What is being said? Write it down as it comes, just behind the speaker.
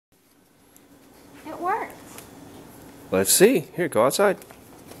Let's see. Here, go outside.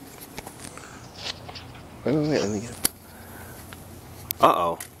 Wait, let me get it.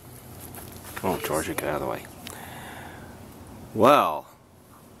 Uh-oh. Oh, Georgia, get out of the way. Well,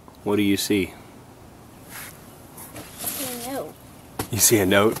 what do you see? A note. You see a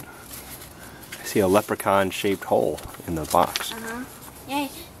note? I see a leprechaun-shaped hole in the box. Yay.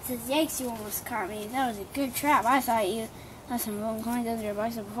 It says, "Yikes, you almost caught me. That was a good trap. I thought you left some golden coins under your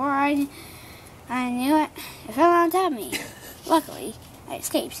bicycle before I knew it. It fell on top of me. Luckily, I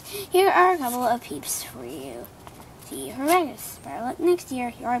escaped. Here are a couple of peeps for you. See you for Vegas. Better luck next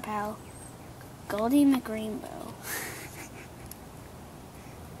year. Your pal, Goldie McRainbow."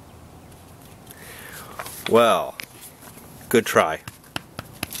 Well, good try.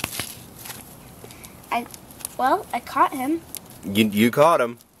 I caught him. You caught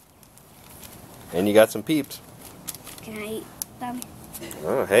him. And you got some peeps. Can I eat them?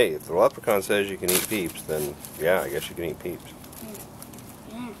 Oh, hey, if the leprechaun says you can eat peeps, then yeah, I guess you can eat peeps.